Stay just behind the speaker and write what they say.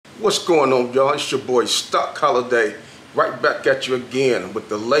What's going on, y'all? It's your boy Stock Holiday, right back at you again with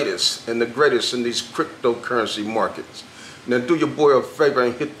the latest and the greatest in these cryptocurrency markets. Now do your boy a favor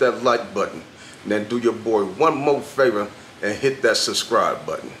and hit that like button. Now do your boy one more favor and hit that subscribe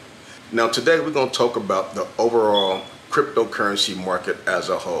button. Now today we're going to talk about the overall cryptocurrency market as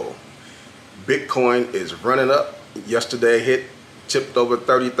a whole. Bitcoin is running up. Yesterday tipped over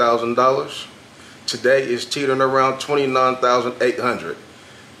 $30,000. Today is teetering around 29,800.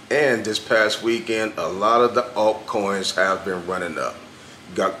 And this past weekend, a lot of the altcoins have been running up.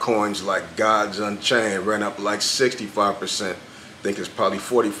 You got coins like God's Unchained ran up like 65%. I think it's probably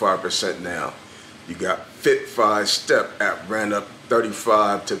 45% now. You got FitFi Step app ran up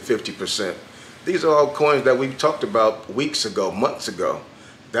 35 to 50%. These are all coins that we've talked about weeks ago, months ago.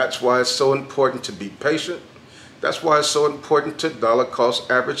 That's why it's so important to be patient. That's why it's so important to dollar cost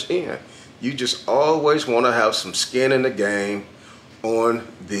average in. You just always want to have some skin in the game on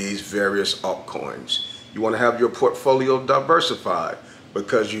these various altcoins. You want to have your portfolio diversified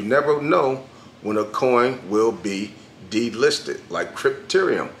because you never know when a coin will be delisted, like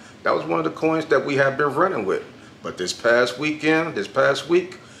Crypterium. That was one of the coins that we have been running with. But this past week,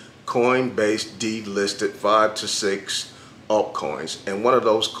 Coinbase delisted 5 to 6 altcoins. And one of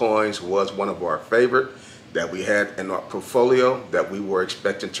those coins was one of our favorite that we had in our portfolio that we were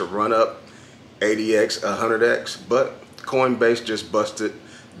expecting to run up 80x, 100x, but Coinbase just busted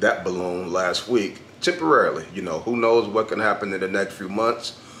that balloon last week temporarily. You know, who knows what can happen in the next few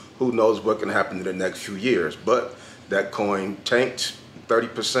months? Who knows what can happen in the next few years? But that coin tanked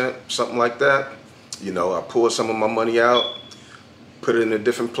 30%, something like that. You know, I pulled some of my money out, put it in a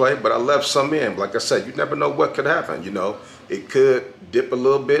different play, but I left some in. Like I said, you never know what could happen. You know, it could dip a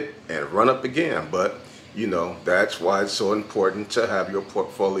little bit and run up again. But, you know, that's why it's so important to have your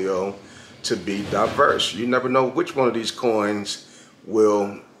portfolio to be diverse. You never know which one of these coins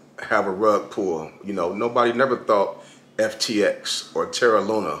will have a rug pull. You know, nobody never thought FTX or Terra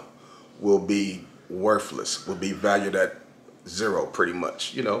Luna will be worthless, will be valued at zero pretty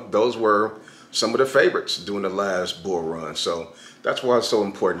much. You know, those were some of the favorites during the last bull run. So that's why it's so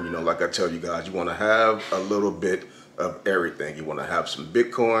important. You know, like I tell you guys, you want to have a little bit of everything. You want to have some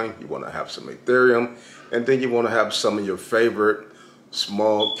Bitcoin, you want to have some Ethereum, and then you want to have some of your favorite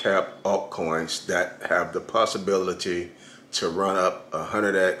small cap altcoins that have the possibility to run up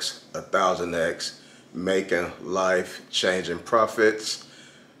 100x, 1000x, making life changing profits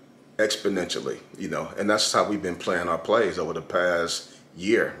exponentially, you know. And that's how we've been playing our plays over the past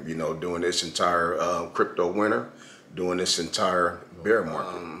year, you know, doing this entire crypto winter, doing this entire bear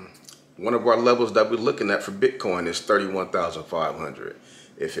market. One of our levels that we're looking at for Bitcoin is 31,500.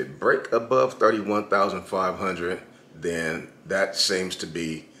 If it break above 31,500, then that seems to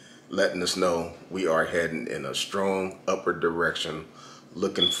be letting us know we are heading in a strong upward direction,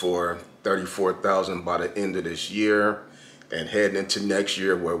 looking for 34,000 by the end of this year and heading into next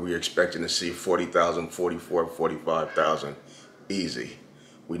year where we're expecting to see 40,000, 44, 45,000 easy.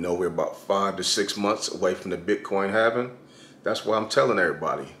 We know we're about 5 to 6 months away from the Bitcoin halving. That's why I'm telling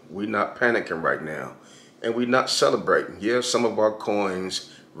everybody, we're not panicking right now and we're not celebrating. Yeah, some of our coins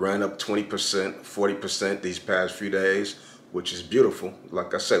ran up 20%, 40% these past few days, which is beautiful.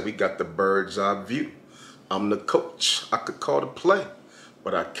 Like I said, we got the bird's eye view. I'm the coach. I could call the play,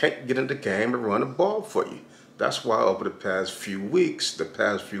 but I can't get in the game and run a ball for you. That's why over the past few weeks, the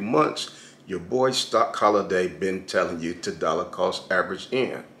past few months, your boy Stock Holiday been telling you to dollar cost average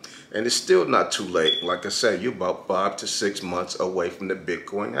in. And it's still not too late. Like I said, you're about 5 to 6 months away from the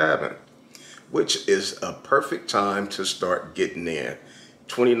Bitcoin halving, which is a perfect time to start getting in.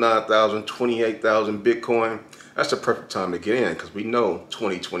 29,000, 28,000 Bitcoin, that's the perfect time to get in because we know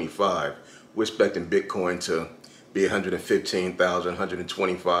 2025, we're expecting Bitcoin to be $115,000,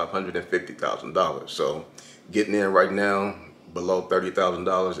 $125,000, $150,000. So getting in right now below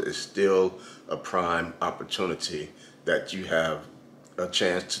 $30,000 is still a prime opportunity that you have a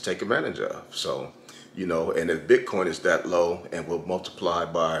chance to take advantage of. So, you know, and if Bitcoin is that low and will multiply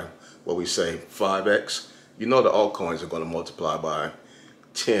by what we say 5x, you know the altcoins are going to multiply by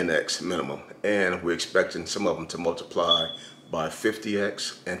 10x minimum, and we're expecting some of them to multiply by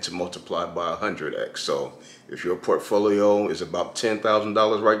 50x and to multiply by 100x. So if your portfolio is about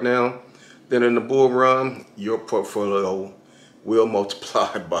 $10,000 right now, then in the bull run your portfolio will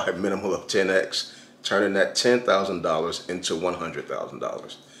multiply by a minimum of 10x, turning that $10,000 into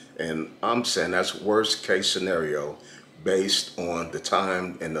 $100,000. And I'm saying that's worst case scenario based on the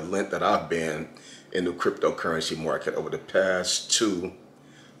time and the length that I've been in the cryptocurrency market over the past 2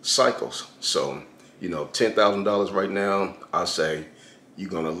 cycles. So, you know, $10,000 right now, I say you're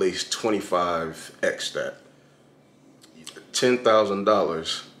going to at least 25x that.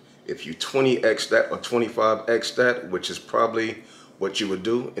 $10,000 If you 20x that or 25x that, which is probably what you would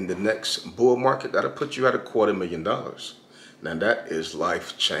do in the next bull market, that'll put you at $250,000. Now that is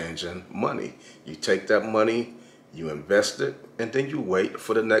life-changing money. You take that money, you invest it, and then you wait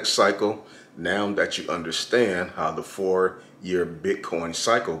for the next cycle. Now that you understand how the 4-year Bitcoin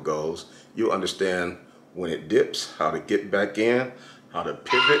cycle goes, you understand when it dips, how to get back in, how to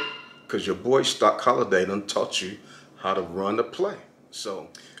pivot, because your boy Stock Holiday done taught you how to run the play. So,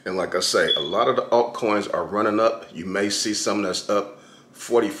 and like I say, a lot of the altcoins are running up. You may see some that's up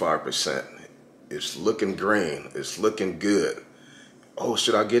 45%. It's looking green. It's looking good. Oh,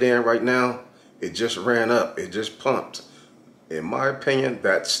 should I get in right now? It just ran up. It just pumped. In my opinion,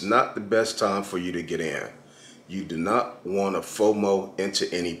 that's not the best time for you to get in. You do not want to FOMO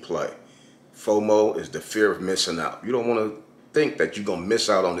into any play. FOMO is the fear of missing out. You don't want to think that you're going to miss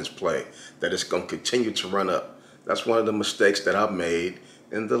out on this play, that it's going to continue to run up. That's one of the mistakes that I made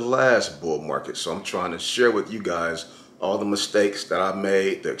in the last bull market. So I'm trying to share with you guys all the mistakes that I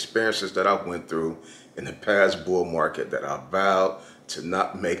made, the experiences that I went through in the past bull market, that I vowed to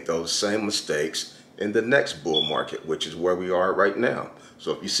not make those same mistakes in the next bull market, which is where we are right now.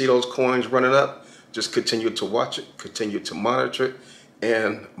 So if you see those coins running up, just continue to watch it, continue to monitor it,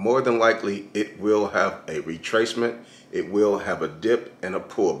 and more than likely it will have a retracement, it will have a dip and a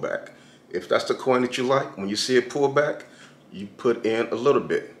pullback. If that's the coin that you like, when you see it pull back, you put in a little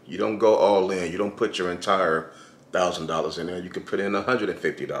bit. You don't go all in. You don't put your entire $1,000 in there. You can put in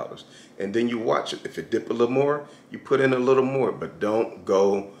 $150, and then you watch it. If it dip a little more, you put in a little more, but don't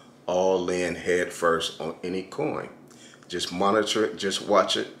go all in head first on any coin. Just monitor it, just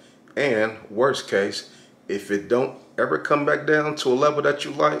watch it, and worst case, if it don't ever come back down to a level that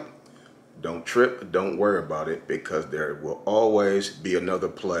you like, don't trip, don't worry about it, because there will always be another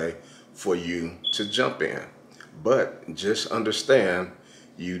play for you to jump in. But just understand,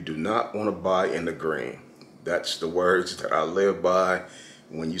 you do not want to buy in the green. That's the words that I live by.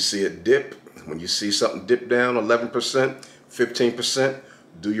 When you see it dip, when you see something dip down 11%, 15%,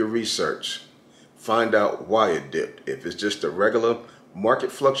 do your research. Find out why it dipped. If it's just a regular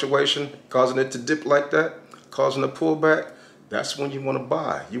market fluctuation causing it to dip like that, causing a pullback, that's when you want to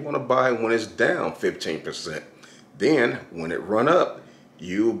buy. You want to buy when it's down 15%. Then when it run up,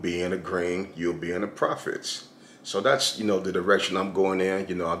 you'll be in the green, you'll be in the profits. So that's, the direction I'm going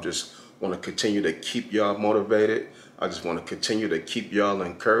in. I just want to continue to keep y'all motivated. I just want to continue to keep y'all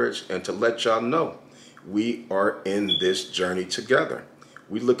encouraged and to let y'all know we are in this journey together.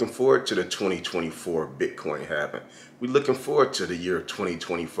 We're looking forward to the 2024 Bitcoin halving. We're looking forward to the year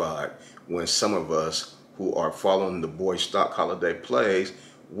 2025 when some of us who are following the boy Stock Holiday plays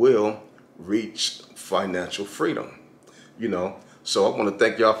will reach financial freedom. So I want to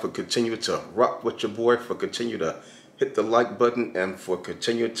thank y'all for continuing to rock with your boy, for continue to hit the like button, and for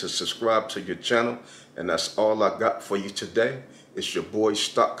continuing to subscribe to your channel. And that's all I got for you today. It's your boy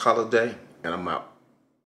Stock Holiday, and I'm out.